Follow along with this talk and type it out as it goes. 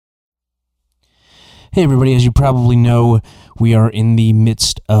Hey everybody, as you probably know, we are in the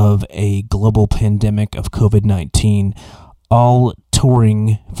midst of a global pandemic of COVID-19. All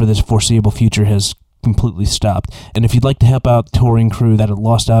touring for this foreseeable future has completely stopped. And if you'd like to help out the touring crew that had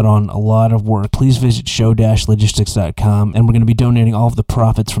lost out on a lot of work, please visit show-logistics.com, and we're going to be donating all of the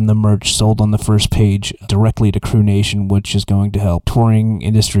profits from the merch sold on the first page directly to Crew Nation, which is going to help touring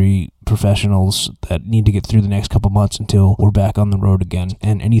industry professionals that need to get through the next couple months until we're back on the road again.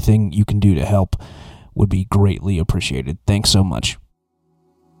 And anything you can do to help would be greatly appreciated. Thanks so much.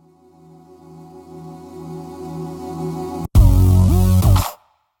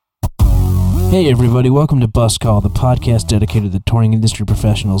 Hey everybody, welcome to Bus Call, the podcast dedicated to touring industry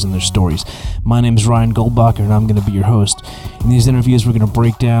professionals and their stories. My name is Ryan Goldbacher and I'm going to be your host. In these interviews we're going to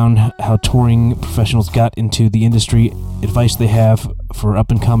break down how touring professionals got into the industry, advice they have for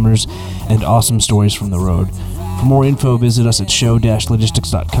up-and-comers, and awesome stories from the road. For more info, visit us at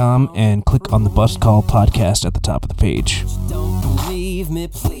show-logistics.com and click on the Bus Call podcast at the top of the page.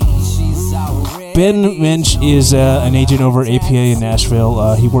 Ben Mensch is an agent over at APA in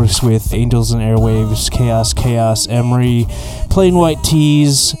Nashville. He works with Angels and Airwaves, Chaos, Emery, Plain White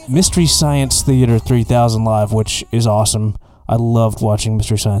Tees, Mystery Science Theater 3000 Live, which is awesome. I loved watching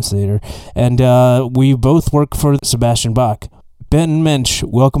Mystery Science Theater. And we both work for Sebastian Bach. Ben Mensch,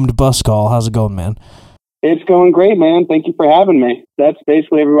 welcome to Bus Call. How's it going, man? It's going great, man. Thank you for having me. That's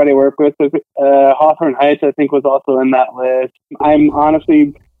basically everybody I work with. Hawthorne Heights, I think, was also in that list. I'm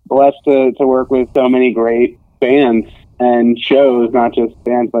honestly blessed to work with so many great bands and shows, not just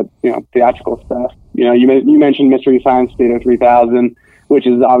bands, but, theatrical stuff. You mentioned Mystery Science Theater 3000, which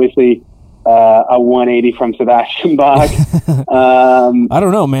is obviously a 180 from Sebastian Bach. I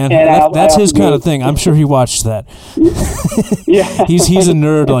don't know, man. That's his kind of thing. I'm sure he watched that. Yeah. He's a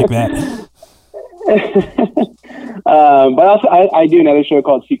nerd like that. But also I do another show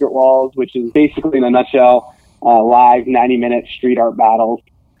called Secret Walls, which is basically, in a nutshell, live 90-minute street art battles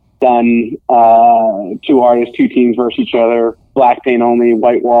done, two artists, two teams versus each other, black paint only,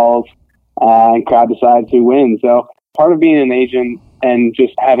 white walls, and crowd decides who wins. So part of being an agent and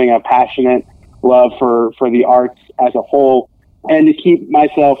just having a passionate love for the arts as a whole, and to keep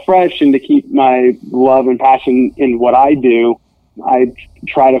myself fresh and to keep my love and passion in what I do, I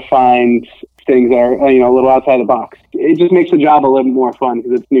try to find things that are, a little outside the box. It just makes the job a little more fun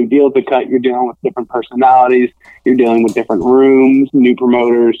because it's new deals to cut. You're dealing with different personalities. You're dealing with different rooms, new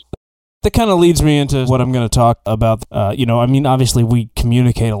promoters. That kind of leads me into what I'm going to talk about. Obviously we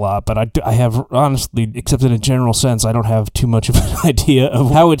communicate a lot, but I have, honestly, except in a general sense, I don't have too much of an idea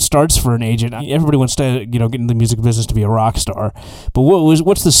of how it starts for an agent. Everybody wants to, get in the music business to be a rock star. But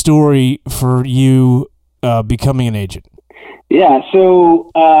what's the story for you becoming an agent? Yeah,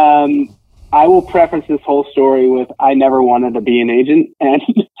 so I will preface this whole story with I never wanted to be an agent, and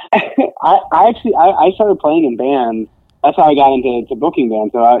I started playing in bands. That's how I got into booking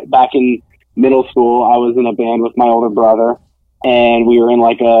bands. So back in middle school, I was in a band with my older brother, and we were in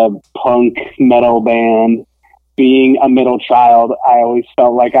like a punk metal band. Being a middle child, I always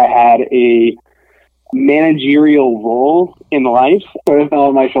felt like I had a managerial role in life. Sort of fell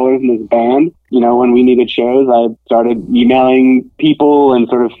on my shoulders in this band. When we needed shows, I started emailing people and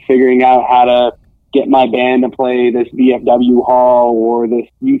sort of figuring out how to get my band to play this VFW hall or this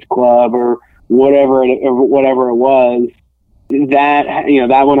youth club or whatever it was. That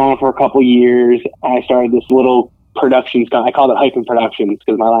went on for a couple years. I started this little productions. I called it Hyphen Productions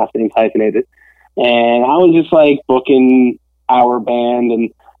because my last name's hyphenated. And I was just like booking our band.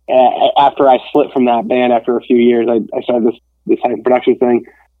 And after I split from that band after a few years, I started this Hyphen Productions thing.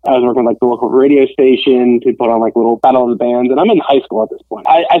 I was working with the local radio station to put on little battle of the bands. And I'm in high school at this point.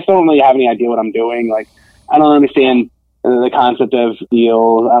 I still don't really have any idea what I'm doing. I don't understand the concept of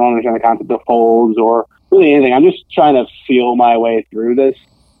deals. I don't understand the concept of folds or really anything. I'm just trying to feel my way through this.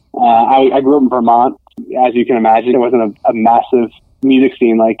 I grew up in Vermont. As you can imagine, there wasn't a massive music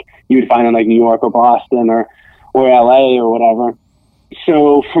scene like you would find in New York or Boston or LA or whatever.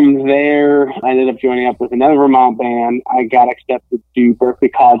 So from there, I ended up joining up with another Vermont band. I got accepted to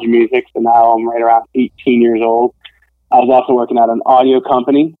Berklee College of Music, so now I'm right around 18 years old. I was also working at an audio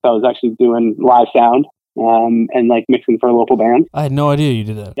company, so I was actually doing live sound and mixing for local bands. I had no idea you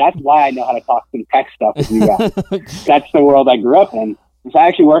did that. That's why I know how to talk some tech stuff with you guys. That's the world I grew up in. So I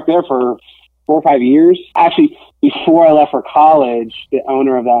actually worked there for 4 or 5 years. Actually, before I left for college, the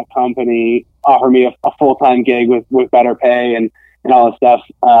owner of that company offered me a full-time gig with better pay and all this stuff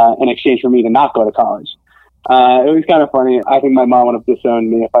in exchange for me to not go to college. It was kind of funny. I think my mom would have disowned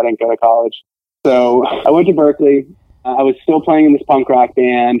me if I didn't go to college. So I went to Berklee. I was still playing in this punk rock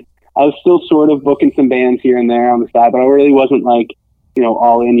band. I was still sort of booking some bands here and there on the side, but I really wasn't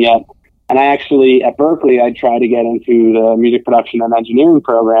all in yet. And I actually, at Berklee, I tried to get into the music production and engineering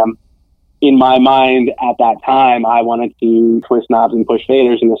program. In my mind at that time, I wanted to twist knobs and push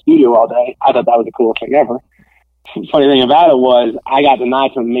faders in the studio all day. I thought that was the coolest thing ever. Funny thing about it was I got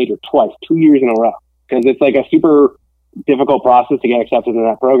denied from a major twice, 2 years in a row, because it's like a super difficult process to get accepted in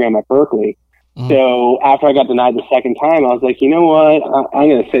that program at Berklee. So after I got denied the second time, I was like, you know what? I'm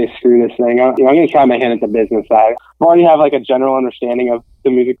going to say screw this thing. I'm going to try my hand at the business side. I already have like a general understanding of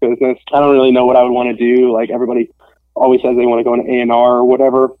the music business. I don't really know what I would want to do. Like everybody always says they want to go into A&R or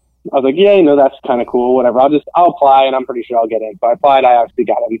whatever. I was like, yeah, that's kind of cool, whatever. I'll apply and I'm pretty sure I'll get in. So I applied. I actually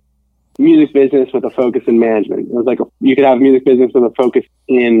got in music business with a focus in management. It was like you could have music business with a focus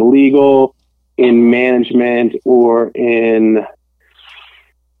in legal, in management, or in...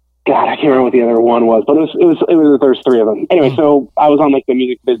 God, I can't remember what the other one was, but there's three of them. Anyway, so I was on like the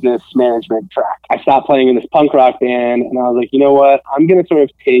music business management track. I stopped playing in this punk rock band, and I was like, you know what? I'm going to sort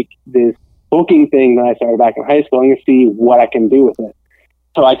of take this booking thing that I started back in high school. I'm going to see what I can do with it.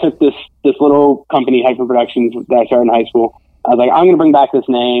 So I took this little company, Hyphen Productions, that I started in high school. I was like, I'm going to bring back this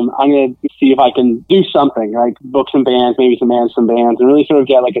name. I'm going to see if I can do something, like book some bands, maybe manage some bands, and really sort of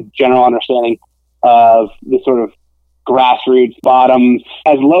get like a general understanding of the sort of grassroots, bottoms,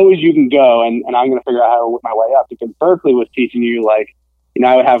 as low as you can go, and I'm going to figure out how to work my way up, because Berklee was teaching you, like,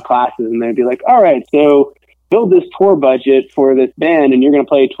 I would have classes and they'd be like, all right, so build this tour budget for this band and you're going to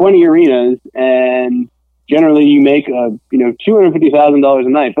play 20 arenas and generally you make $250,000 a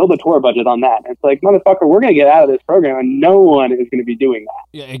night. Build a tour budget on that. And it's like, motherfucker, we're going to get out of this program and no one is going to be doing that.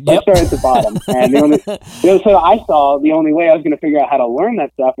 Let's start at the bottom. And so I saw the only way I was going to figure out how to learn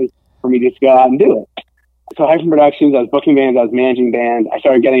that stuff is for me to just go out and do it. So Hyphen Productions, I was booking bands, I was managing bands. I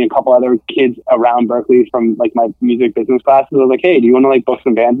started getting a couple other kids around Berklee from like my music business classes. I was like, hey, do you want to like book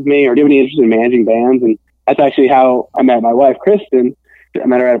some bands with me, or do you have any interest in managing bands? And that's actually how I met my wife, Kristen. I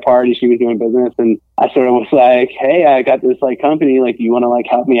met her at a party. She was doing business, and I sort of was like, hey, I got this like company. Like, do you want to like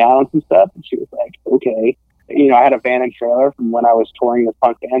help me out on some stuff? And she was like, okay. I had a van and trailer from when I was touring this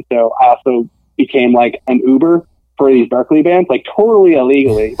punk band, so I also became like an Uber for these Berklee bands, like totally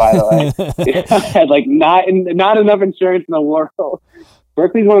illegally, by the way. I had like not enough insurance in the world.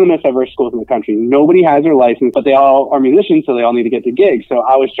 Berklee's one of the most diverse schools in the country. Nobody has their license, but they all are musicians, so they all need to get to gigs. So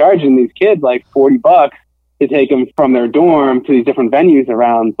I was charging these kids like $40 to take them from their dorm to these different venues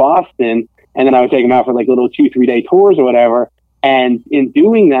around Boston, and then I would take them out for like little 2-3 day tours or whatever. And in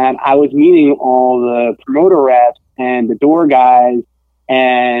doing that, I was meeting all the promoter reps and the door guys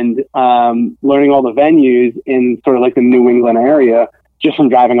and learning all the venues in sort of like the New England area just from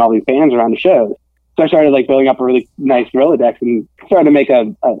driving all these bands around the shows. So I started like building up a really nice Rolodex and started to make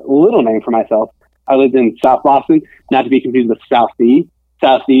a little name for myself. I lived in South Boston, not to be confused with South Sea.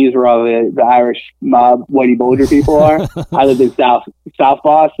 South Sea is where all the Irish mob Whitey Bulger people are. I lived in South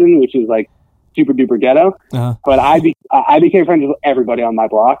Boston, which is like super duper ghetto. Uh-huh. But I became friends with everybody on my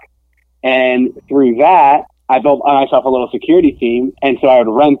block. And through that, I built myself a little security team, and so I would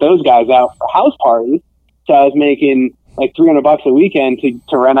rent those guys out for house parties. So I was making like $300 a weekend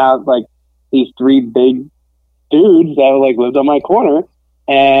to rent out like these 3 big dudes that like lived on my corner,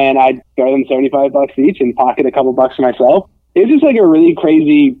 and I'd charge them $75 each and pocket a couple bucks for myself. It was just like a really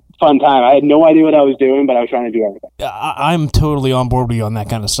crazy, fun time. I had no idea what I was doing, but I was trying to do everything. I'm totally on board with you on that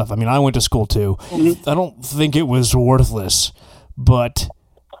kind of stuff. I mean, I went to school too. Mm-hmm. I don't think it was worthless, but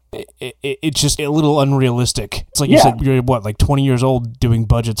it's just a little unrealistic. It's like you said, you're like 20 years old doing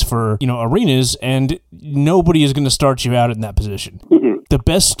budgets for, arenas, and nobody is going to start you out in that position. Mm-hmm. The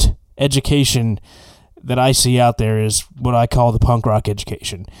best education that I see out there is what I call the punk rock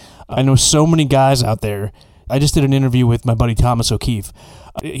education. I know so many guys out there. I just did an interview with my buddy Thomas O'Keefe.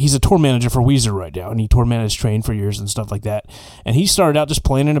 He's a tour manager for Weezer right now, and he tour managed Train for years and stuff like that. And he started out just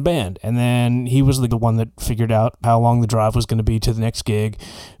playing in a band, and then he was the one that figured out how long the drive was going to be to the next gig,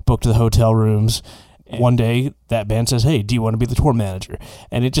 booked the hotel rooms. And one day, that band says, hey, do you want to be the tour manager?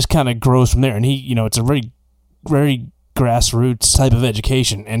 And it just kind of grows from there. And he, it's a very, very grassroots type of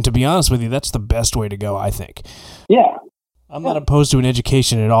education. And to be honest with you, that's the best way to go, I think. Yeah. I'm not opposed to an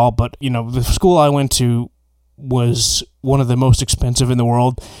education at all, but, the school I went to was one of the most expensive in the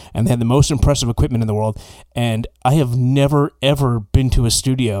world, and they had the most impressive equipment in the world. And I have never, ever been to a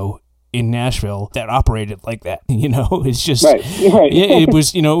studio in Nashville that operated like that. It's just, right. It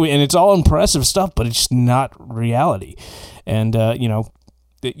was, and it's all impressive stuff, but it's just not reality. And, the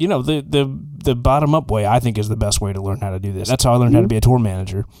bottom up way, I think, is the best way to learn how to do this. That's how I learned how to be a tour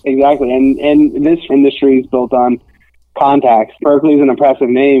manager. Exactly. And this industry is built on contacts. Berklee's an impressive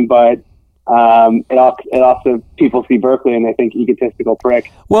name, but It also people see Berkeley and they think egotistical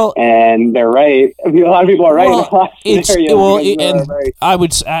prick. Well, and they're right. I mean, a lot of people are right.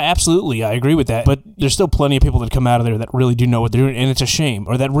 Absolutely, I agree with that. But there's still plenty of people that come out of there that really do know what they're doing, and it's a shame,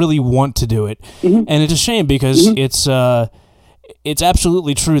 or that really want to do it, and it's a shame because it's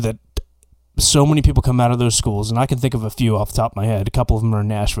absolutely true that so many people come out of those schools, and I can think of a few off the top of my head. A couple of them are in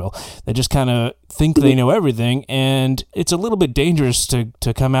Nashville. They just kind of think they know everything, and it's a little bit dangerous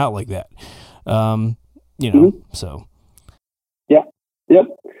to come out like that. So. Yeah. Yep.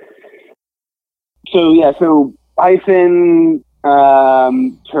 So Python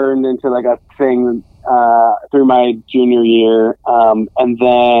turned into like a thing through my junior year, and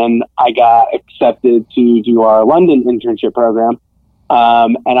then I got accepted to do our London internship program,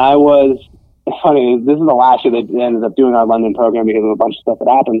 and I was. It's funny, this is the last year they ended up doing our London program because of a bunch of stuff that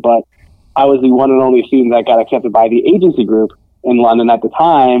happened, but I was the one and only student that got accepted by the agency group in London at the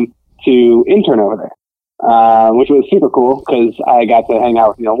time to intern over there, which was super cool because I got to hang out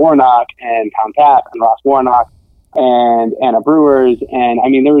with Neil Warnock and Tom Tapp and Ross Warnock and Anna Brewers. And I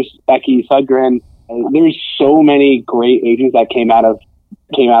mean, there was Becky Sudgren. There's so many great agents that came out of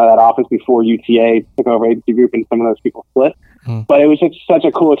that office before UTA took over agency group and some of those people split. But it was just such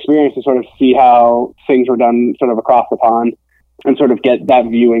a cool experience to sort of see how things were done sort of across the pond and sort of get that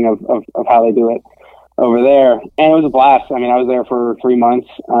viewing of how they do it over there. And it was a blast. I mean, I was there for 3 months.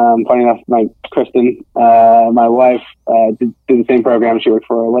 Funny enough, Kristen, my wife, did the same program. She worked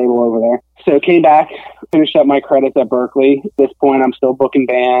for a label over there. So came back, finished up my credits at Berkeley. At this point, I'm still booking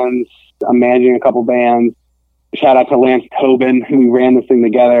bands. I'm managing a couple bands. Shout out to Lance Tobin, who ran this thing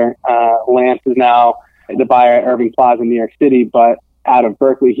together. Lance is now the buyer at Irving Plaza in New York City, but out of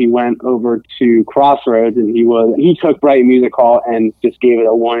Berkeley, he went over to Crossroads, and he took Brighton Music Hall and just gave it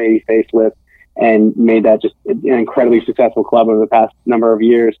a 180 facelift and made that just an incredibly successful club over the past number of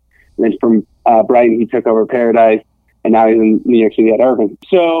years. And then from Brighton, he took over Paradise, and now he's in New York City at Irving.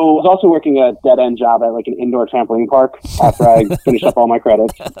 So I was also working a dead-end job at like an indoor trampoline park after I finished up all my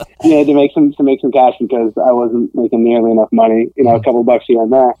credits. To make some cash because I wasn't making nearly enough money, a couple bucks here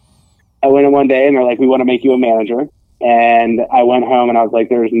and there. I went in one day and they're like, we want to make you a manager. And I went home and I was like,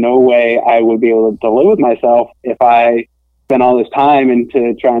 there's no way I would be able to live with myself if I spent all this time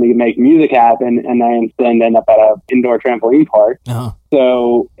into trying to make music happen and I instead end up at an indoor trampoline park. Uh-huh.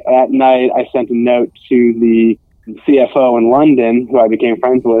 So at night, I sent a note to the CFO in London, who I became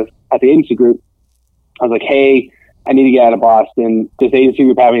friends with at the agency group. I was like, hey, I need to get out of Boston. Does agency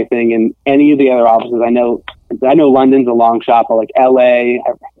group have anything in any of the other offices? I know London's a long shot, but like LA,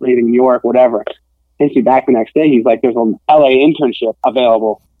 maybe New York, whatever. Takes me back the next day. He's like, there's an LA internship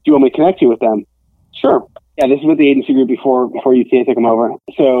available. Do you want me to connect you with them? Sure. Yeah, this is with the agency group before UTA took them over.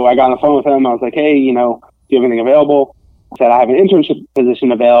 So I got on the phone with him. I was like, hey, do you have anything available? I said, I have an internship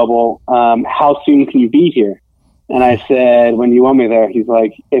position available. How soon can you be here? And I said, when do you want me there? He's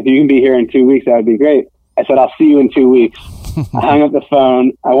like, if you can be here in 2 weeks, that would be great. I said, I'll see you in 2 weeks. I hung up the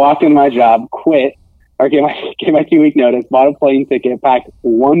phone. I walked in my job, quit, or gave my 2-week notice, bought a plane ticket, packed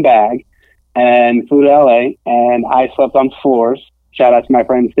one bag, and flew to LA. And I slept on floors. Shout out to my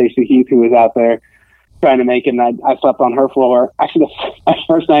friend Stacey Heath, who was out there trying to make it. And I slept on her floor. Actually, my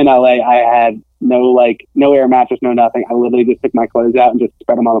first night in LA, I had no air mattress, no nothing. I literally just took my clothes out and just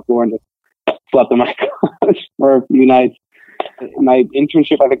spread them on the floor and just slept on my couch for a few nights. My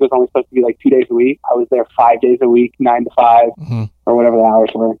internship, I think, was only supposed to be like 2 days a week. I was there 5 days a week, 9 to 5, or whatever the hours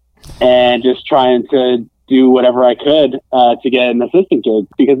were, and just trying to do whatever I could to get an assistant gig,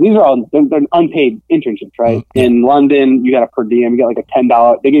 because these are all they're unpaid internships, right? In London, you got a per diem, you got like a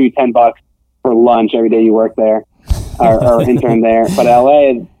 $10. They give you $10 for lunch every day you work there or intern there. But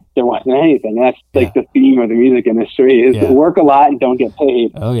LA, there wasn't anything. And that's like the theme of the music industry is work a lot and don't get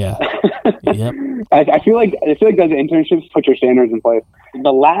paid. Oh yeah. Yep. I feel like those internships put your standards in place.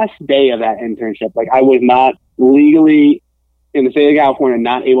 The last day of that internship, like I was not legally in the state of California,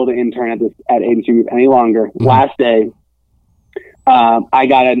 not able to intern at agency group any longer. Last day, I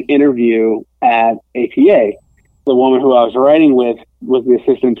got an interview at APA. The woman who I was writing with was the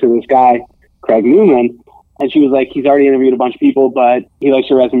assistant to this guy, Craig Newman. And she was like, he's already interviewed a bunch of people, but he likes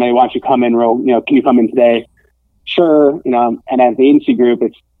your resume. Why don't you come in can you come in today? Sure. And at the agency group,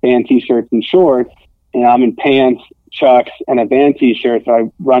 it's band t-shirts and shorts. I'm in pants, chucks, and a band t-shirt. So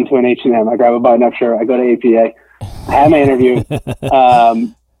I run to an H&M. I grab a button-up shirt. I go to APA. I have my interview.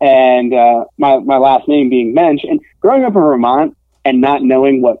 And my last name being Mensch. And growing up in Vermont and not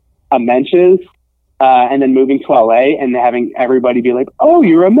knowing what a Mensch is, and then moving to LA and having everybody be like, oh,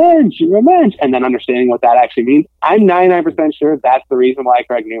 you're a Mensch, and then understanding what that actually means. I'm 99% sure that's the reason why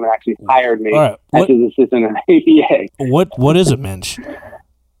Craig Newman actually hired me as his assistant at APA. What is a Mensch?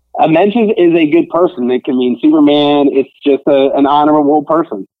 A mensch is a good person. It can mean Superman. It's just an honorable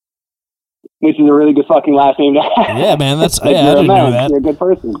person, which is a really good fucking last name to have. Yeah, man, that's Like, I didn't know that. You're a good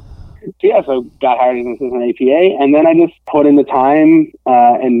person. So yeah, so got hired as an assistant APA, and then I just put in the time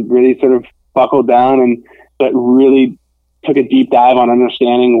and really sort of buckled down but really took a deep dive on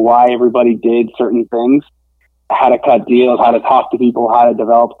understanding why everybody did certain things, how to cut deals, how to talk to people, how to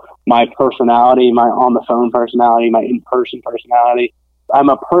develop my personality, my on the phone personality, my in-person personality. I'm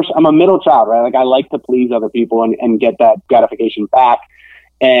a middle child, right? Like, I like to please other people and get that gratification back.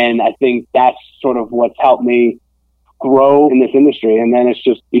 And I think that's sort of what's helped me grow in this industry. And then it's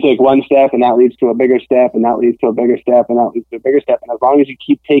just, you take one step and that leads to a bigger step, and that leads to a bigger step, and that leads to a bigger step. And as long as you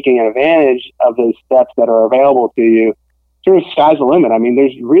keep taking advantage of those steps that are available to you, sort of sky's the limit. I mean,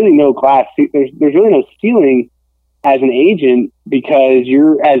 there's really no there's really no ceiling as an agent, because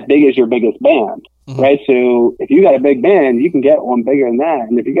you're as big as your biggest band, right? So if you got a big band, you can get one bigger than that.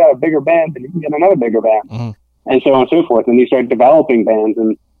 And if you got a bigger band, then you can get another bigger band, and so on and so forth. And you start developing bands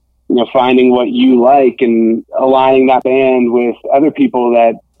and, you know, finding what you like and aligning that band with other people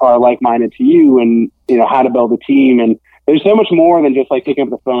that are like-minded to you, and, you know, how to build a team. And there's so much more than just like picking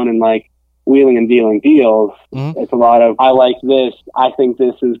up the phone and like wheeling and dealing deals. It's a lot of, I like this. I think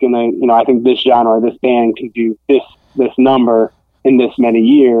this is going to, you know, I think this genre, this band can do this number in this many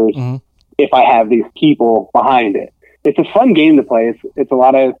years if I have these people behind it. It's a fun game to play. It's a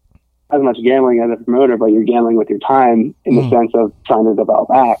lot of, as much gambling as a promoter, but you're gambling with your time in the sense of trying to develop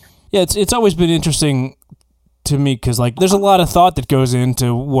acts. Yeah, it's always been interesting to me, because like there's a lot of thought that goes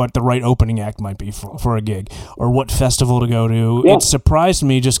into what the right opening act might be for a gig, or what festival to go to. It surprised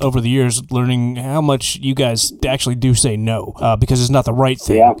me just over the years learning how much you guys actually do say no, because it's not the right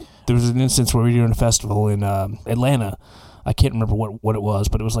thing. There was an instance where we were doing a festival in Atlanta. I can't remember what it was,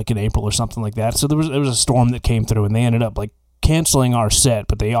 but it was like in April or something like that. So there was a storm that came through, and they ended up like canceling our set,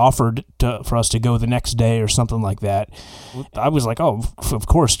 but they offered for us to go the next day or something like that. I was like, oh, of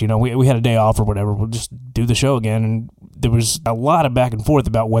course, you know, we had a day off or whatever, we'll just do the show again. And there was a lot of back and forth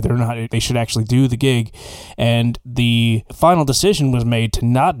about whether or not they should actually do the gig, and the final decision was made to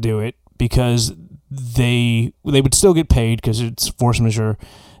not do it, because they would still get paid, because it's force majeure,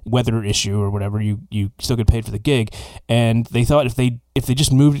 weather issue or whatever, you still get paid for the gig. And they thought if they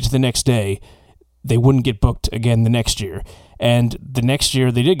just moved it to the next day, they wouldn't get booked again the next year. And the next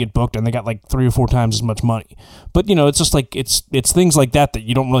year they did get booked, and they got like 3 or 4 times as much money. But, you know, it's just like, it's things like that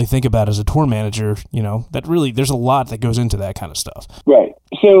you don't really think about as a tour manager, you know, that really, there's a lot that goes into that kind of stuff. Right.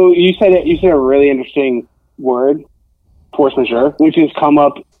 So you said a really interesting word, force majeure, which has come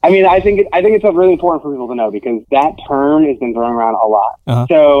up. I mean, I think it's really important for people to know, because that term has been thrown around a lot.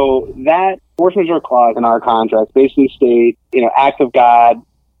 So that force majeure clause in our contracts basically states, you know, act of God,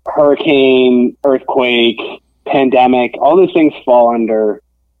 hurricane, earthquake, pandemic, all those things fall under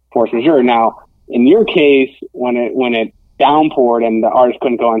force majeure. Now, in your case, when it downpoured and the artist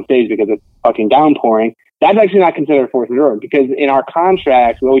couldn't go on stage because it's fucking downpouring, that's actually not considered force majeure, because in our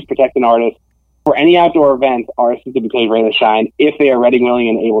contracts, we always protect an artist. For any outdoor event, artists are to be paid rain or shine if they are ready, willing,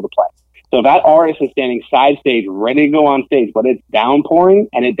 and able to play. So if that artist is standing side stage, ready to go on stage, but it's downpouring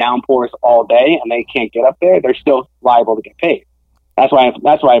and it downpours all day and they can't get up there, they're still liable to get paid. That's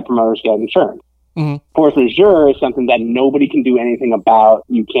why promoters get insurance. Force majeure is something that nobody can do anything about.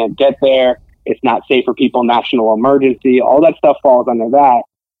 You can't get there. It's not safe for people. National emergency. All that stuff falls under that.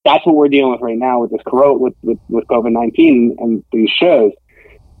 That's what we're dealing with right now with this with COVID-19 and these shows.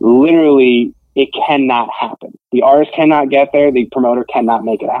 Literally, it cannot happen. The artist cannot get there. The promoter cannot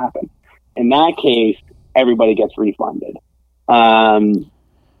make it happen. In that case, everybody gets refunded. Fans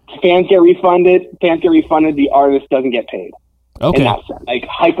get refunded. The artist doesn't get paid. Okay. In that sense. Like,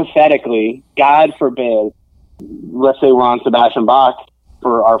 hypothetically, God forbid, let's say we're on Sebastian Bach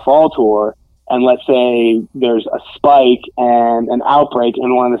for our fall tour, and let's say there's a spike and an outbreak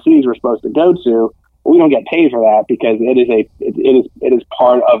in one of the cities we're supposed to go to. We don't get paid for that, because it is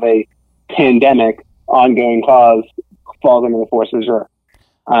part of a pandemic, ongoing cause, falls under the force majeure.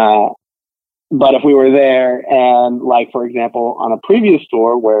 But if we were there and, like, for example, on a previous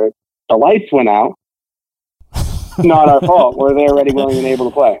tour where the lights went out, not our fault. We're there ready, willing, and able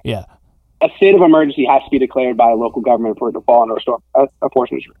to play. Yeah. A state of emergency has to be declared by a local government for it to fall under a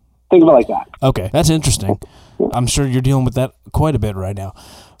force majeure. Think of it like that. Okay, that's interesting. I'm sure you're dealing with that quite a bit right now.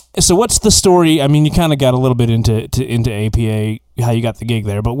 So what's the story? I mean, you kind of got a little bit into APA, how you got the gig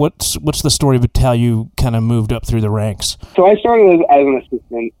there, but what's the story of how you kind of moved up through the ranks? So I started as an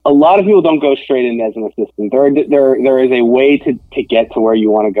assistant. A lot of people don't go straight in as an assistant. There is a way to get to where you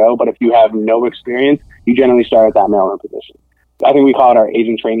want to go, but if you have no experience, you generally start at that mailroom position. I think we call it our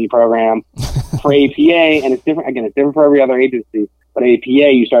agent trainee program for APA, and it's different. Again, it's different for every other agency. But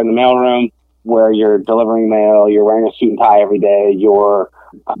APA, you start in the mailroom where you're delivering mail, you're wearing a suit and tie every day, you're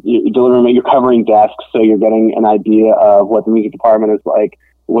delivering, you're covering desks, so you're getting an idea of what the music department is like,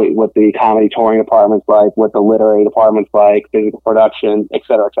 what the comedy touring department's like, what the literary department's like, physical production, et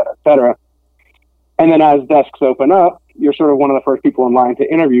cetera, et cetera, et cetera. And then as desks open up, you're sort of one of the first people in line to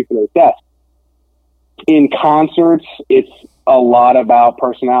interview for those desks. In concerts, it's a lot about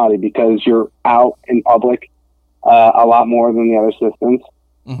personality because you're out in public a lot more than the other assistants.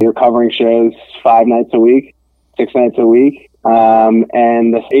 Mm-hmm. You're covering shows 5 nights a week, 6 nights a week.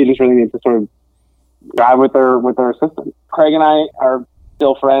 And the agents really need to sort of drive with their assistant. Craig and I are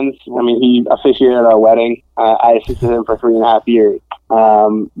still friends. I mean, he officiated our wedding. I assisted him for 3.5 years.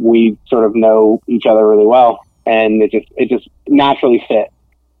 We sort of know each other really well, and it just naturally fit.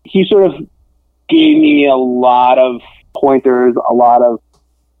 He sort of gave me a lot of pointers, a lot of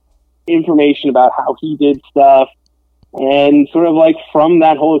information about how he did stuff, and sort of like from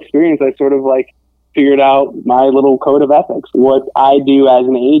that whole experience, I sort of like figured out my little code of ethics, what I do as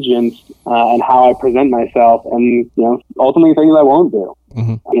an agent, and how I present myself, and ultimately things I won't do.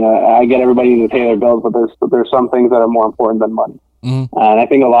 Mm-hmm. I get everybody to pay their bills, but there's some things that are more important than money. Mm-hmm. And I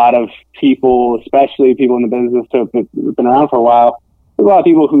think a lot of people, especially people in the business who have been around for a while, there's a lot of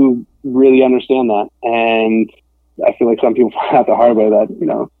people who really understand that, and I feel like some people find out the hard way that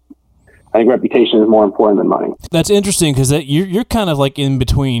I think reputation is more important than money. That's interesting because you're kind of like in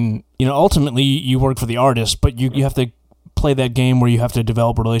between. Ultimately you work for the artist, but you have to play that game where you have to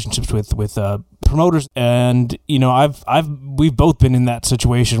develop relationships with promoters. And we've both been in that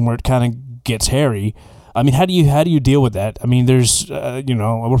situation where it kind of gets hairy. I mean, how do you deal with that? I mean, there's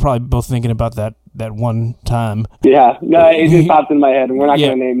we're probably both thinking about that one time. Yeah, no, it just popped in my head, and we're not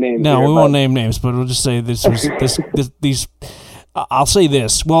going to name names. No, we won't name names, but we'll just say these. I'll say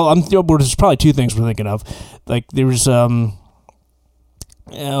this. Well, there's probably 2 things we're thinking of. Like there's I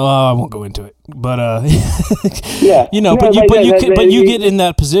won't go into it, but yeah, but you get in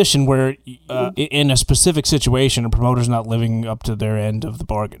that position where in a specific situation, a promoter's not living up to their end of the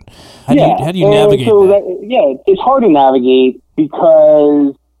bargain. How do you navigate that? It's hard to navigate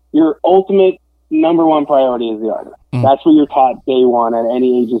because your ultimate number one priority is the artist. Mm. That's what you're taught day one at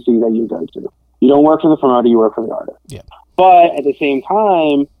any agency that you go to. You don't work for the promoter, you work for the artist. Yeah. But at the same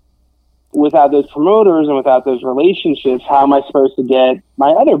time, without those promoters and without those relationships, how am I supposed to get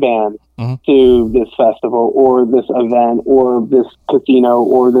my other band to this festival or this event or this casino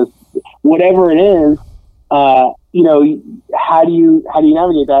or this whatever it is? How do you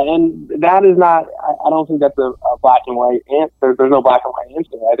navigate that? And that is not. I don't think that's a black and white answer. There's no black and white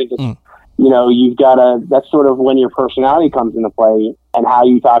answer. I think it's you've got to. That's sort of when your personality comes into play and how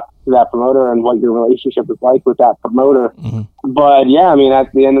you talk to that promoter and what your relationship is like with that promoter. Mm-hmm. But yeah, I mean,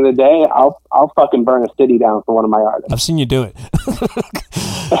 at the end of the day, I'll fucking burn a city down for one of my artists. I've seen you do it.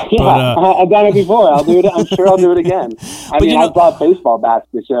 Yeah, I've done it before. I'll do it. I'm sure I'll do it again. I've brought baseball bats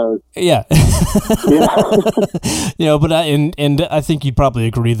to shows. Yeah. But I think you'd probably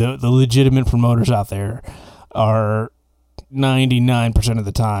agree the legitimate promoters out there are 99% of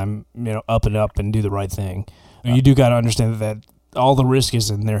the time, up and do the right thing. You do got to understand that all the risk is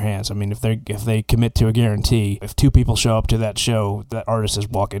in their hands. I mean, if they commit to a guarantee, if 2 people show up to that show, that artist is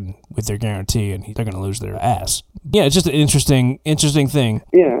walking with their guarantee, and they're going to lose their ass. Yeah, it's just an interesting thing.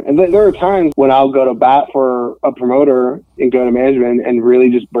 Yeah, and there are times when I'll go to bat for a promoter and go to management and really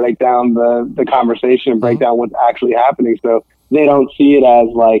just break down the conversation and break down what's actually happening, so they don't see it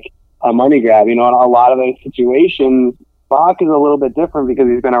as like a money grab. In a lot of those situations, Bach is a little bit different because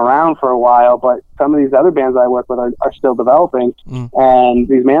he's been around for a while, but some of these other bands I work with are still developing. And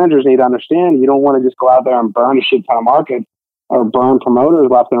these managers need to understand you don't want to just go out there and burn a shit ton of markets or burn promoters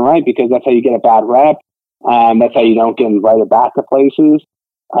left and right, because that's how you get a bad rep. That's how you don't get invited back to places.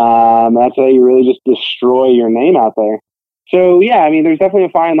 That's how you really just destroy your name out there. So yeah, I mean, there's definitely a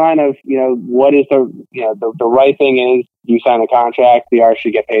fine line of, what is the right thing is you sign the contract, the artist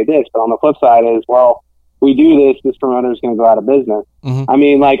should get paid this. But on the flip side is, well, we do this promoter is going to go out of business. Mm-hmm. I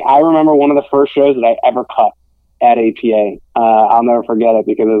mean, I remember one of the first shows that I ever cut at APA. I'll never forget it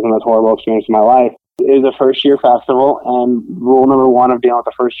because it was the most horrible experience of my life. It was a first-year festival, and rule number 1 of dealing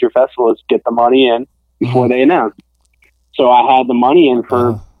with a first-year festival is get the money in before they announce. So I had the money in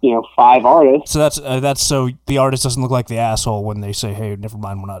for 5 artists. So that's so the artist doesn't look like the asshole when they say, "Hey, never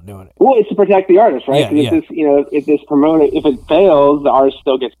mind, we're not doing it." Well, it's to protect the artist, right? Yeah, if this promoter, if it fails, the artist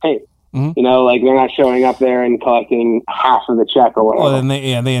still gets paid. Mm-hmm. They're not showing up there and collecting half of the check or whatever. Well, then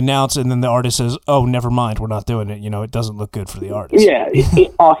they announce, and then the artist says, "Oh, never mind, we're not doing it." It doesn't look good for the artist. Yeah,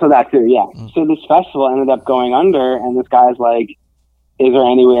 also that too. Yeah. Mm-hmm. So this festival ended up going under, and this guy's like, "Is there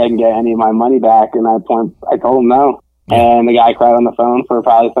any way I can get any of my money back?" And I told him no. And the guy cried on the phone for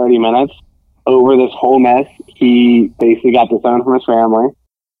probably 30 minutes over this whole mess. He basically got disowned from his family,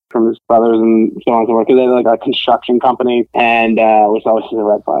 from his brothers and so on and so forth, because they had like a construction company, and which always is a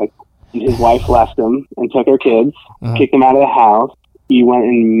red flag. His wife left him and took her kids, kicked him out of the house. He went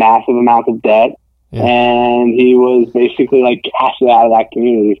in massive amounts of debt, and he was basically like casted out of that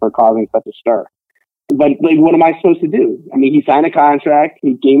community for causing such a stir. But like, what am I supposed to do? I mean, he signed a contract,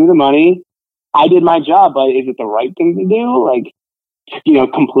 he gave me the money, I did my job, but is it the right thing to do? Like, you know,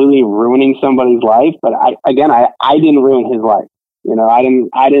 completely ruining somebody's life. But I didn't ruin his life. You know, I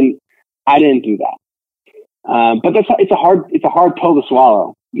didn't do that. But it's a hard pill to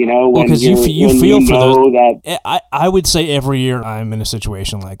swallow. You know, when because you feel you for know those. That I would say every year I'm in a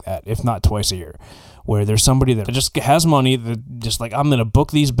situation like that, if not twice a year, where there's somebody that just has money that just like, I'm going to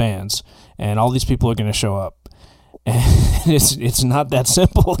book these bands and all these people are going to show up. And it's not that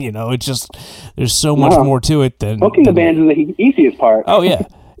simple, you know. It's just, there's so much more to it than booking the bands is the easiest part. Oh yeah.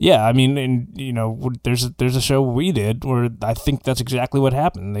 Yeah, I mean, and you know, there's a show we did where I think that's exactly what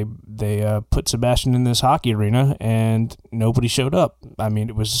happened. They put Sebastian in this hockey arena and nobody showed up. I mean,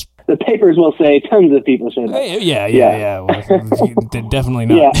 it was, the papers will say tons of people showed up. Yeah. Well, definitely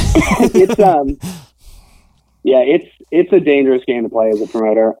not. Yeah, it's a dangerous game to play as a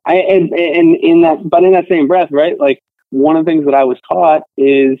promoter. In that same breath, right? Like, one of the things that I was taught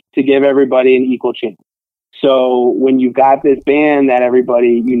is to give everybody an equal chance. So when you've got this band that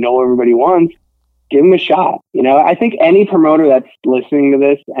everybody wants, give them a shot. You know, I think any promoter that's listening to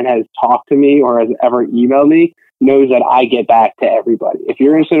this and has talked to me or has ever emailed me knows that I get back to everybody. If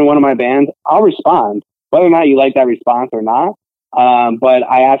you're interested in one of my bands, I'll respond, whether or not you like that response or not. But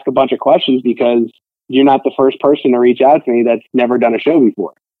I ask a bunch of questions because you're not the first person to reach out to me that's never done a show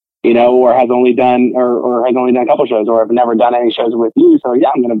before, you know, or has only done a couple shows, or have never done any shows with you. So yeah,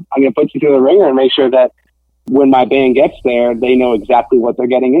 I'm gonna put you through the ringer and make sure that when my band gets there, they know exactly what they're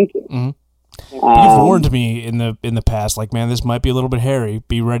getting into. Mm-hmm. You've warned me in the past, like, man, this might be a little bit hairy.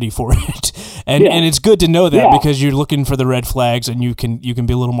 Be ready for it, and it's good to know that because you're looking for the red flags, and you can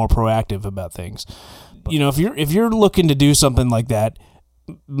be a little more proactive about things. You know, if you're looking to do something like that,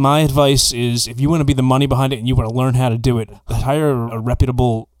 my advice is, if you want to be the money behind it and you want to learn how to do it, hire a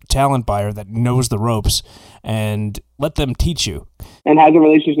reputable talent buyer that knows the ropes and let them teach you. And has a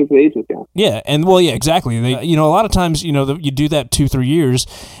relationship with the agent. Yeah, and exactly. They, a lot of times, you do that 2-3 years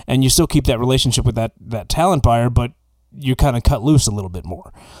and you still keep that relationship with that talent buyer, but you kind of cut loose a little bit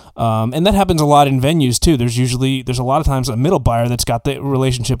more. And that happens a lot in venues too. There's a lot of times a middle buyer that's got the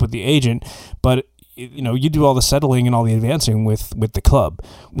relationship with the agent, but you do all the settling and all the advancing with the club,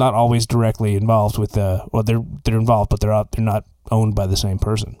 not always directly involved with they're involved, but they're not owned by the same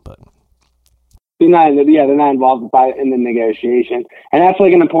person. But they're not involved in the negotiation, and that's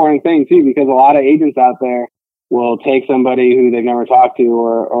like an important thing too, because a lot of agents out there will take somebody who they've never talked to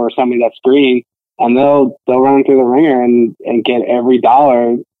or somebody that's green, and they'll run through the ringer and get every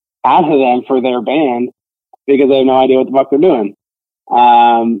dollar out of them for their band because they have no idea what the fuck they're doing.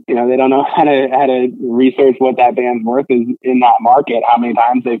 They don't know how to research what that band's worth is in that market, how many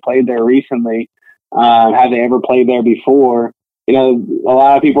times they've played there recently, have they ever played there before. A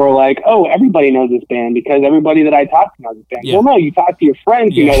lot of people are like, oh, everybody knows this band because everybody that I talk to knows this band. Yeah. Well, no, you talk to your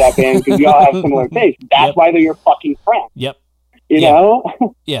friends who know that band because you all have similar tastes. That's why they're your fucking friends. Yep. You know?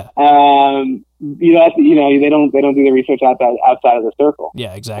 Yeah. They don't do the research outside of the circle.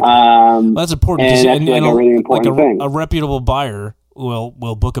 Yeah, exactly. Well, that's important. And that's a really important thing. A reputable buyer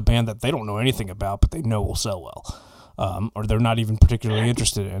will book a band that they don't know anything about, but they know will sell well, or they're not even particularly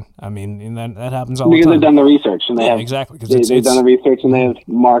interested in. I mean, and that happens all the time. Because they've done the research, and exactly. Because they've done the research, and they have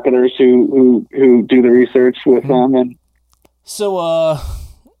marketers who do the research with them. And so,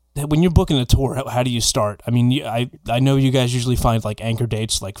 when you're booking a tour, how do you start? I mean, I know you guys usually find like anchor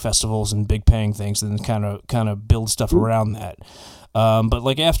dates, like festivals and big paying things, and then kind of build stuff around that. But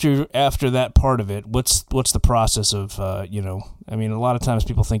like after that part of it, what's the process of I mean, a lot of times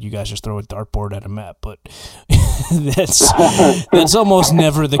people think you guys just throw a dartboard at a map, but that's almost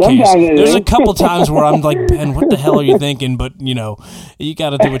never the case. There's a couple times where I'm like, Ben, what the hell are you thinking? But you got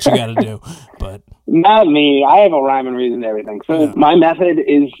to do what you got to do. But not me. I have a rhyme and reason to everything. So my method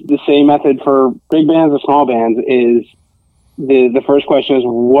is the same method for big bands or small bands. Is the first question is,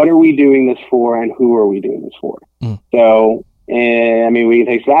 what are we doing this for, and who are we doing this for? So. And I mean, we can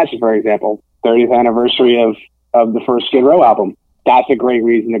take Sebastian, for example, 30th anniversary of the first Skid Row album. That's a great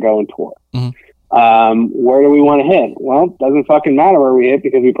reason to go and tour. Mm-hmm. Where do we want to hit? Well, it doesn't fucking matter where we hit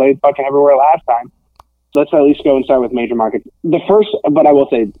because we played fucking everywhere last time. Let's at least go and start with major markets. But I will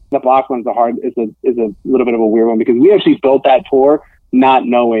say the block one's is a little bit of a weird one because we actually built that tour not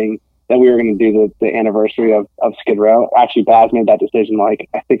knowing that we were going to do the anniversary of Skid Row. Actually, Baz made that decision, like,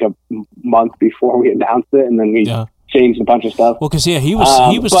 I think a month before we announced it, and then we changed a bunch of stuff. Well, because he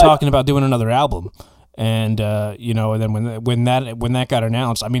was talking about doing another album, and you know, and then when that got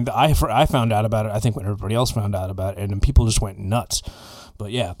announced, I mean, I found out about it, I think, when everybody else found out about it, and then people just went nuts.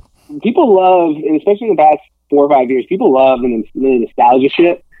 But yeah, people love, and especially in the past 4 or 5 years, people love the nostalgia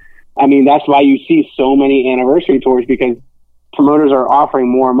shit. I mean, that's why you see so many anniversary tours, because promoters are offering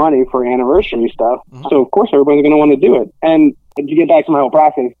more money for anniversary stuff. Mm-hmm. So of course everybody's going to want to do it. And to get back to my whole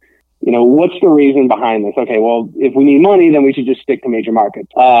process, you know, what's the reason behind this? Okay, well, if we need money, then we should just stick to major markets.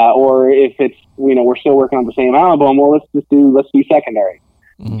 Or if it's, you know, we're still working on the same album, well, let's do secondary.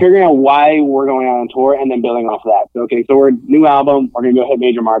 Mm-hmm. Figuring out why we're going out on tour and then building off of that. So, okay, so we're a new album, we're going to go hit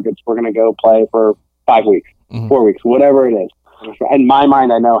major markets, we're going to go play for 5 weeks, 4 weeks, whatever it is. In my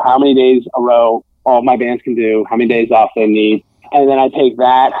mind, I know how many days a row all of my bands can do, how many days off they need. And then I take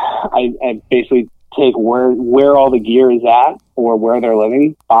that, I basically take where all the gear is at or where they're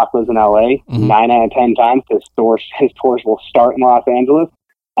living. Bach lives in LA 9 out of 10 times. His tours will start in Los Angeles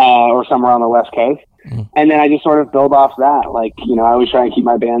or somewhere on the West Coast. And then I just sort of build off that. Like, you know, I always try and keep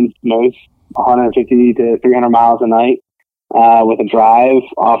my bands most 150 to 300 miles a night with a drive,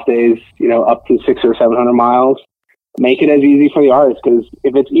 off days, you know, up to 600 or 700 miles. Make it as easy for the artist, because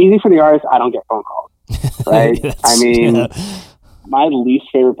if it's easy for the artist, I don't get phone calls, right? I mean, my least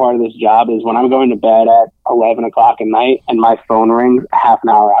favorite part of this job is when I'm going to bed at 11 o'clock at night and my phone rings half an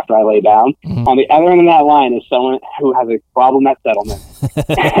hour after I lay down. On the other end of that line is someone who has a problem at settlement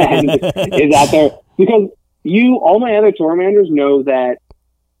and is out there, because all my other tour managers know that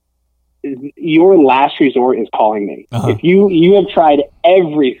your last resort is calling me. If you have tried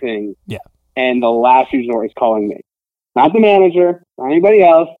everything, and the last resort is calling me. Not the manager, not anybody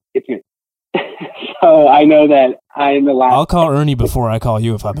else, it's me. So I know that I'm the last. I'll call Ernie before I call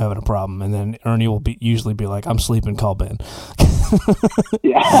you if I'm having a problem, and then Ernie will usually be like, "I'm sleeping, call Ben."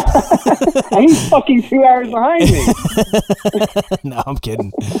 Yeah. And he's fucking 2 hours behind me. No, I'm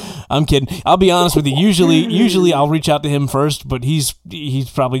kidding. I'll be honest with you. Usually I'll reach out to him first, but he's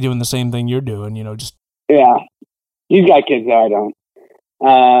probably doing the same thing you're doing, you know, just. Yeah. He's got kids that I don't.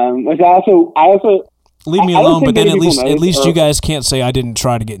 I also leave me alone, but then at least you guys can't say I didn't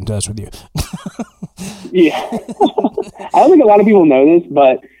try to get in touch with you. Yeah. I don't think a lot of people know this,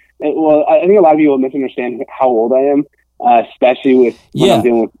 but I think a lot of people misunderstand how old I am, especially with when I'm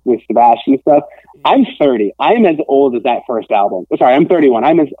dealing with Sebastian and stuff. I'm 30. I am as old as that first album. Sorry, I'm 31.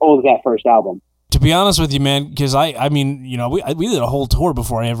 I'm as old as that first album. To be honest with you, man, because I mean, you know, we did a whole tour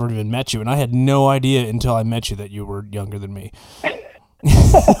before I ever even met you, and I had no idea until I met you that you were younger than me.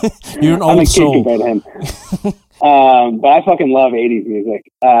 You're an old soul. Compared to him. But I fucking love 80s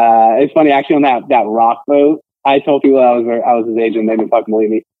music. It's funny, actually, on that rock boat, I told people I was his age and they didn't fucking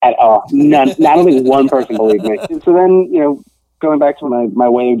believe me at all. None. I don't think one person believed me. So then, you know, going back to my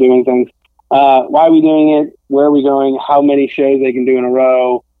way of doing things, why are we doing it? Where are we going? How many shows they can do in a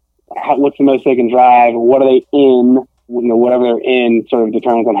row? What's the most they can drive? What are they in? You know, whatever they're in sort of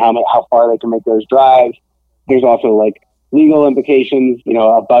determines on how far they can make those drives. There's also like legal implications. You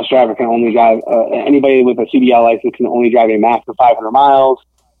know, a bus driver can only drive, anybody with a CDL license can only drive a max of 500 miles.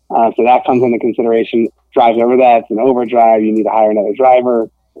 So that comes into consideration. Drives over that, it's an overdrive. You need to hire another driver.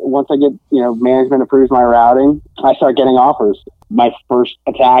 Once I get, you know, management approves my routing, I start getting offers. My first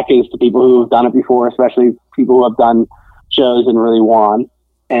attack is to people who have done it before, especially people who have done shows and really won.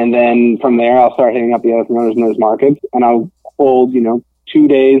 And then from there, I'll start hitting up the other promoters in those markets, and I'll hold, you know, 2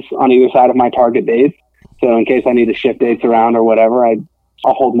 days on either side of my target dates. So in case I need to shift dates around or whatever, I'll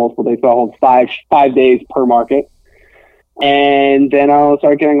hold multiple dates. So I'll hold five days per market. And then I'll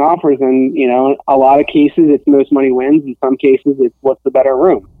start getting offers. And, you know, a lot of cases, it's most money wins. In some cases, it's what's the better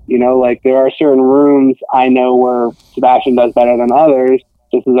room. You know, like there are certain rooms I know where Sebastian does better than others,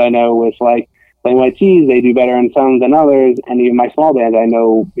 just as I know with like Plain White T's, they do better in some than others. And even my small band, I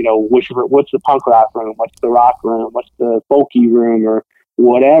know, you know, what's the punk rock room, what's the rock room, what's the folky room or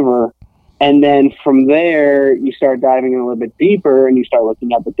whatever. And then from there, you start diving in a little bit deeper and you start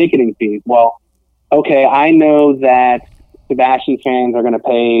looking at the ticketing fees. Well, okay, I know that Sebastian fans are going to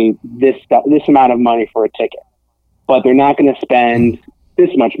pay this amount of money for a ticket, but they're not going to spend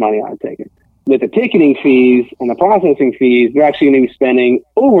this much money on a ticket. With the ticketing fees and the processing fees, they're actually going to be spending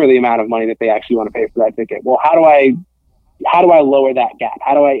over the amount of money that they actually want to pay for that ticket. Well, how do I lower that gap?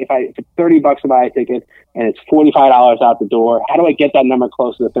 How do if it's $30 to buy a ticket and it's $45 out the door, how do I get that number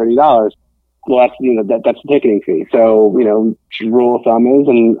closer to $30? Well, that's the ticketing fee. So, you know, rule of thumb is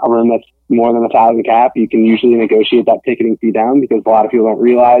in a room that's more than 1,000 cap, you can usually negotiate that ticketing fee down, because a lot of people don't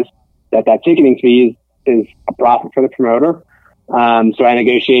realize that ticketing fee is a profit for the promoter. So I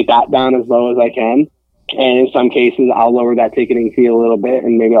negotiate that down as low as I can. And in some cases, I'll lower that ticketing fee a little bit,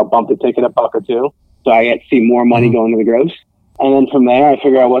 and maybe I'll bump the ticket $1 or $2. So I get to see more money going to the gross. And then from there, I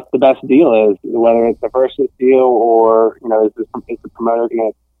figure out what the best deal is, whether it's a versus deal or, is the promoter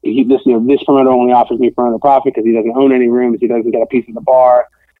going to, this promoter only offers me promoter profit because he doesn't own any rooms. He doesn't get a piece of the bar.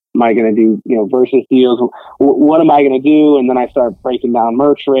 Am I going to do, versus deals? What am I going to do? And then I start breaking down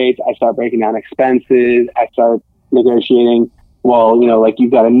merch rates. I start breaking down expenses. I start negotiating. Well, like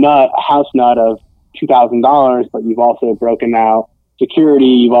you've got a house nut of $2,000, but you've also broken out security.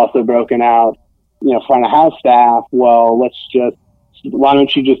 You've also broken out, front of house staff. Well, why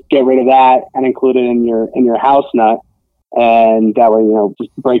don't you just get rid of that and include it in your house nut? And that way,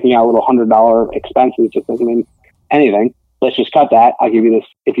 just breaking out little $100 expenses just doesn't mean anything. Let's just cut that. I'll give you this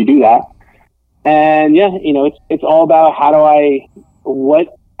if you do that. And yeah, it's all about how do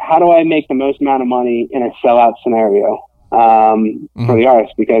I make the most amount of money in a sellout scenario for the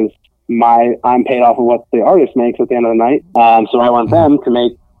artist, because I'm paid off of what the artist makes at the end of the night. So I want them to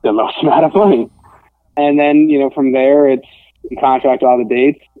make the most amount of money. And then, from there, it's contract all the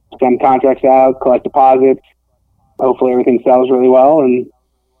dates, send contracts out, collect deposits. Hopefully everything sells really well. And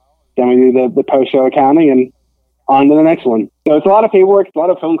then we do the post-show accounting and on to the next one. So it's a lot of paperwork, it's a lot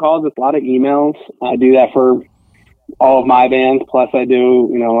of phone calls, it's a lot of emails. I do that for all of my bands. Plus I do,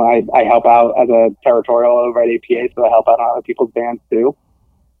 I help out as a territorial over at APA. So I help out on other people's bands too.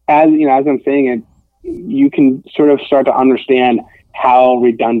 As I'm saying it, you can sort of start to understand how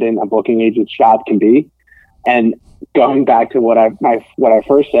redundant a booking agent's job can be. And going back to what I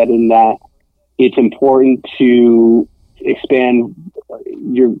first said, in that it's important to expand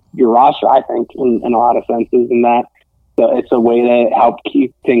your roster, I think, in a lot of senses, in that it's a way to help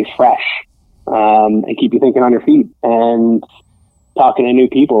keep things fresh and keep you thinking on your feet and talking to new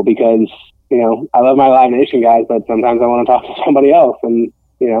people, because, I love my Live Nation guys, but sometimes I want to talk to somebody else. And,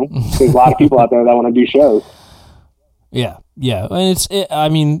 there's a lot of people out there that want to do shows. Yeah.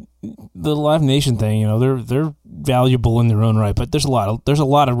 And the Live Nation thing, they're valuable in their own right, but there's a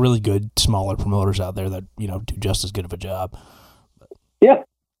lot of really good smaller promoters out there that, do just as good of a job. Yeah.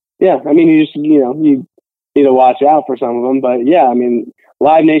 Yeah. You just, you need to watch out for some of them, but yeah,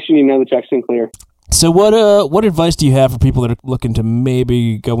 Live Nation, the check's in clear. So what advice do you have for people that are looking to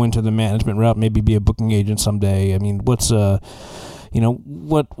maybe go into the management route, maybe be a booking agent someday? What's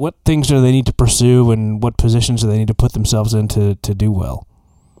what things do they need to pursue, and what positions do they need to put themselves in to do well?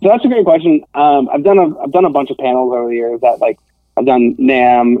 So that's a great question. I've done a bunch of panels over the years that, like, I've done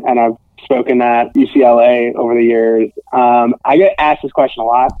NAMM and I've spoken at UCLA over the years. I get asked this question a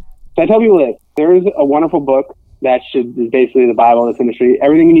lot. So I tell people this: there's a wonderful book that is basically the Bible of this industry,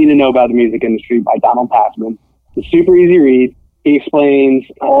 Everything You Need to Know About the Music Industry, by Donald Passman. It's a super easy read. He explains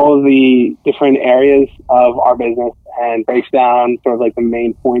all of the different areas of our business and breaks down sort of like the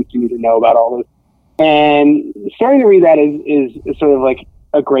main points you need to know about all this. And starting to read that is sort of like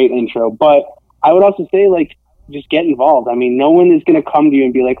a great intro. But I would also say, like, just get involved. No one is going to come to you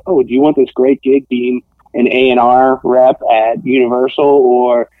and be like, oh, do you want this great gig being an A&R rep at Universal?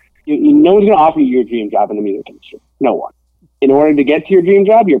 Or no one's going to offer you your dream job in the music industry. No one. In order to get to your dream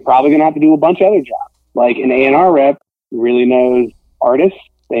job, you're probably going to have to do a bunch of other jobs. Like, an A&R rep really knows artists.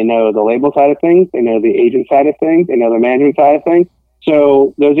 They know the label side of things. They know the agent side of things. They know the management side of things.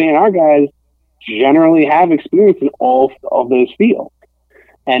 So those A&R guys generally have experience in all of those fields.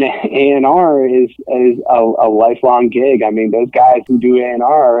 And A&R is a lifelong gig. Those guys who do A&R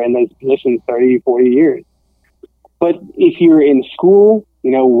are in those positions 30, 40 years. But if you're in school,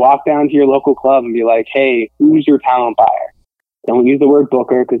 walk down to your local club and be like, hey, who's your talent buyer? Don't use the word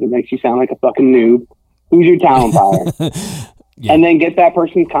booker because it makes you sound like a fucking noob. Who's your talent buyer? Yeah. And then get that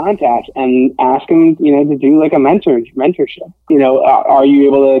person's contact and ask them, to do like a mentorship. Are you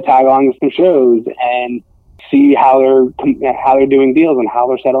able to tag along to some shows and see how they're doing deals and how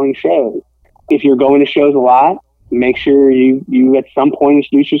they're settling shows? If you're going to shows a lot, make sure you at some point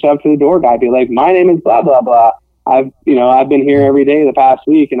introduce yourself to the door guy. Be like, my name is blah blah blah. I've been here every day the past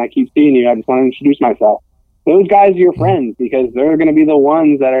week and I keep seeing you. I just want to introduce myself. Those guys are your friends, because they're going to be the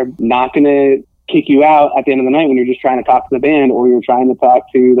ones that are not going to kick you out at the end of the night when you're just trying to talk to the band or you're trying to talk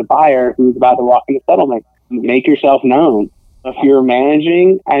to the buyer who's about to walk into settlement. Make yourself known. If you're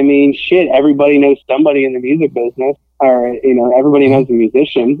managing, everybody knows somebody in the music business, or, everybody knows a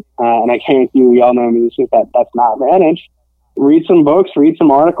musician. And I guarantee you, we all know musicians that's not managed. Read some books, read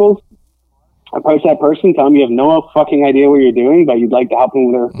some articles, approach that person, tell them you have no fucking idea what you're doing, but you'd like to help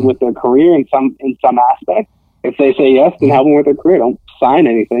them with their career in some aspect. If they say yes, then help them with their career. Don't sign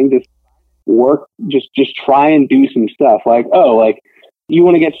anything. Just work. Just try and do some stuff. you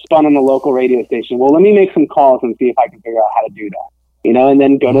want to get spun on the local radio station. Well, let me make some calls and see if I can figure out how to do that. You know, and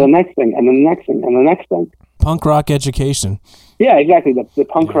then go to the next thing, and then the next thing, and the next thing. Punk rock education. Yeah, exactly. The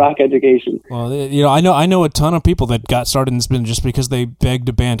punk rock education. Well, you know, I know a ton of people that got started in this business just because they begged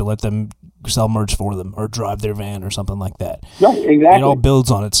a band to let them sell merch for them or drive their van or something like that. Right, exactly. It all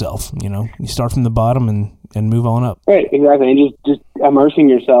builds on itself. You know, you start from the bottom and move on up. Right, exactly. And just immersing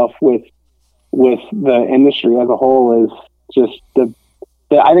yourself with the industry as a whole is just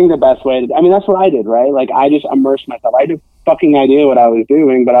I think the best way to. I mean, that's what I did, right? Like, I just immersed myself. I had no fucking idea what I was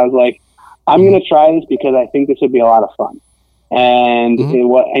doing, but I was like, I'm going to try this because I think this would be a lot of fun. And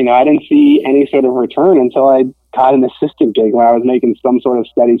I didn't see any sort of return until I got an assistant gig where I was making some sort of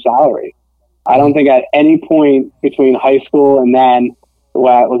steady salary. I don't think at any point between high school and then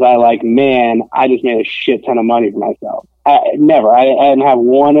was I like, man, I just made a shit ton of money for myself. Never. I didn't have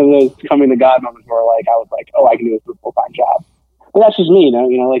one of those coming to God moments where like I was like, oh, I can do this as a full-time job. But that's just me,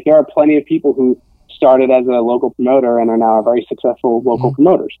 you know. Like, there are plenty of people who started as a local promoter and are now very successful local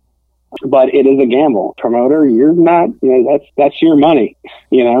promoters. But it is a gamble. Promoter, you're not, you know, that's your money.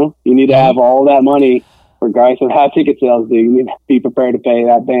 You know, you need to have all that money, regardless of how ticket sales do. You need to be prepared to pay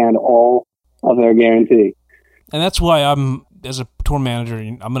that band all of their guarantee. And that's why I'm, as a tour manager,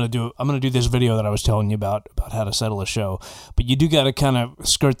 I'm gonna do this video that I was telling you about how to settle a show. But you do got to kind of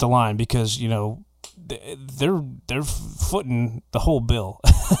skirt the line because, you know, they're footing the whole bill.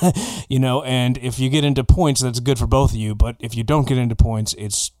 You know, and if you get into points, that's good for both of you. But if you don't get into points,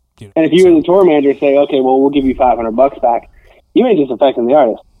 it's, you know, and if you as a tour manager say, okay, well, we'll give you $500 back, you ain't just affecting the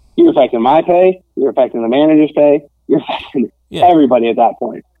artist. You're affecting my pay. You're affecting the manager's pay. You're affecting everybody at that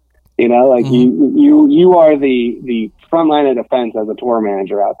point. You know, like you are the front line of defense as a tour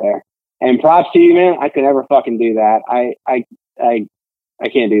manager out there. And props to you, man. I could never fucking do that. I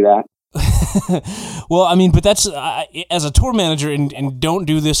can't do that. Well, I mean, but that's as a tour manager, and don't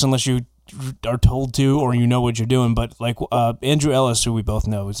do this unless you are told to or you know what you're doing. But like Andrew Ellis, who we both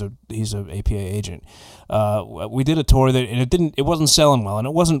know, he's an APA agent. We did a tour and it wasn't selling well, and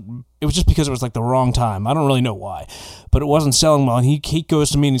it was just because it was like the wrong time. I don't really know why, but it wasn't selling well. And he goes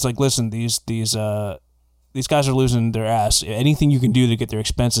to me and he's like, listen, these guys are losing their ass. Anything you can do to get their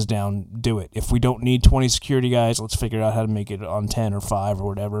expenses down, do it. If we don't need 20 security guys, let's figure out how to make it on 10 or 5 or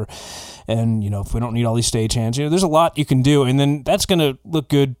whatever. And, you know, if we don't need all these stagehands, you know, there's a lot you can do. And then that's going to look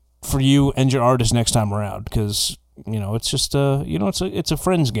good for you and your artist next time around because, you know, it's just, you know, it's a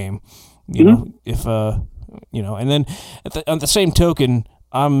friends game, you know, if, you know, and then on the same token,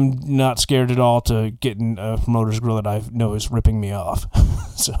 I'm not scared at all to getting a promoter's grill that I know is ripping me off.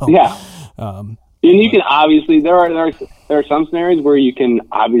 So, yeah. And you can obviously, there are some scenarios where you can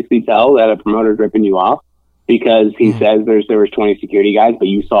obviously tell that a promoter's ripping you off because he says there was 20 security guys, but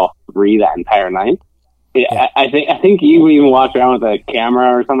you saw 3 that entire night. Yeah. I think you even walked around with a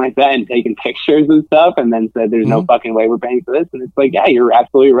camera or something like that and taking pictures and stuff, and then said, "There's no fucking way we're paying for this." And it's like, yeah, you're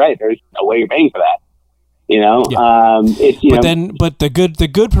absolutely right. There's no way you're paying for that. You know, but the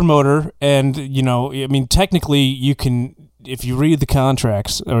good promoter, and you know, I mean, technically, you can. If you read the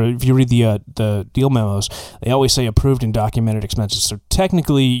contracts or if you read the deal memos, they always say approved and documented expenses. So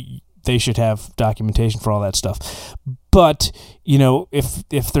technically, they should have documentation for all that stuff. But you know, if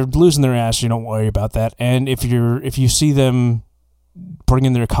they're losing their ass, you don't worry about that. And if you see them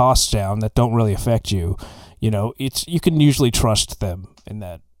bringing their costs down that don't really affect you, you know, you can usually trust them in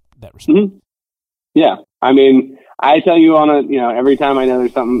that respect. Mm-hmm. Yeah, I mean, I tell you every time I know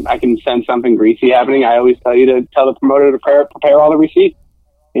there's something, I can sense something greasy happening, I always tell you to tell the promoter to prepare all the receipts.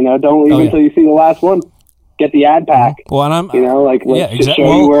 You know, don't leave until you see the last one. Get the ad pack. Well, and let's just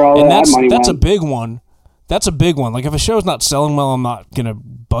show you where all the ad money that's went. a big one. That's a big one. Like, if a show's not selling well, I'm not going to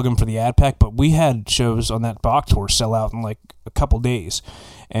bug them for the ad pack, but we had shows on that Bach tour sell out in like a couple days.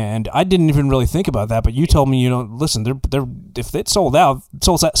 And I didn't even really think about that, but you told me, you know, listen, they're if it sells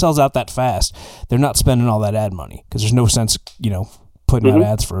out that fast, they're not spending all that ad money because there's no sense, you know, putting out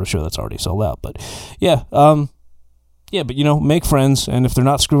ads for a show that's already sold out. But yeah, but you know, make friends, and if they're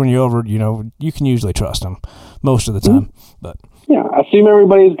not screwing you over, you know, you can usually trust them most of the time. But yeah, assume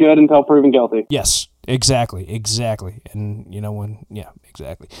everybody's good until proven guilty. Yes. Exactly. And, you know,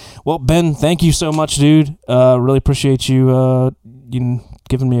 exactly. Well, Ben, thank you so much, dude. Really appreciate you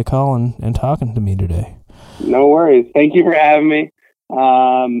giving me a call and talking to me today. No worries. Thank you for having me.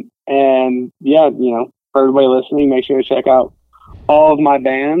 And yeah, you know, for everybody listening, make sure to check out all of my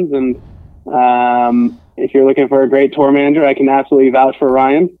bands. And if you're looking for a great tour manager, I can absolutely vouch for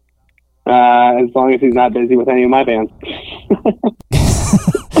Ryan, as long as he's not busy with any of my bands.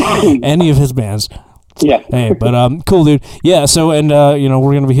 Any of his bands. Yeah. Hey, but cool, dude. Yeah. So, and you know,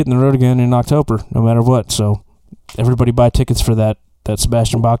 we're gonna be hitting the road again in October, no matter what. So, everybody buy tickets for that that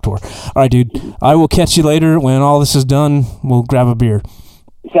Sebastian Bach tour. All right, dude. I will catch you later when all this is done. We'll grab a beer.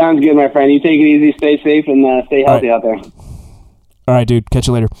 Sounds good, my friend. You take it easy, stay safe, and stay healthy out there. All right, dude. Catch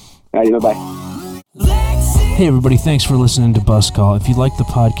you later. All right, bye-bye. Hey, everybody. Thanks for listening to Bus Call. If you like the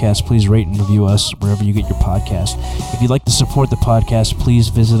podcast, please rate and review us wherever you get your podcast. If you'd like to support the podcast, please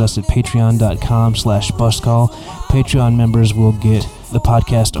visit us at patreon.com/buscall. Patreon members will get the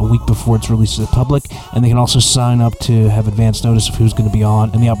podcast a week before it's released to the public, and they can also sign up to have advance notice of who's going to be on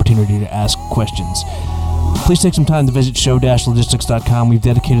and the opportunity to ask questions. Please take some time to visit show-logistics.com. We've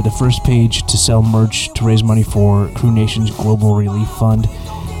dedicated the first page to sell merch to raise money for Crew Nation's Global Relief Fund.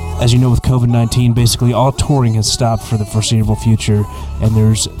 As you know, with COVID-19, basically all touring has stopped for the foreseeable future, and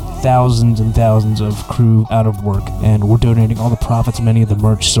there's thousands and thousands of crew out of work, and we're donating all the profits of many of the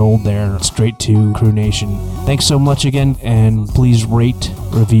merch sold there straight to Crew Nation. Thanks so much again, and please rate,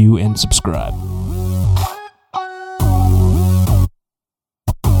 review, and subscribe.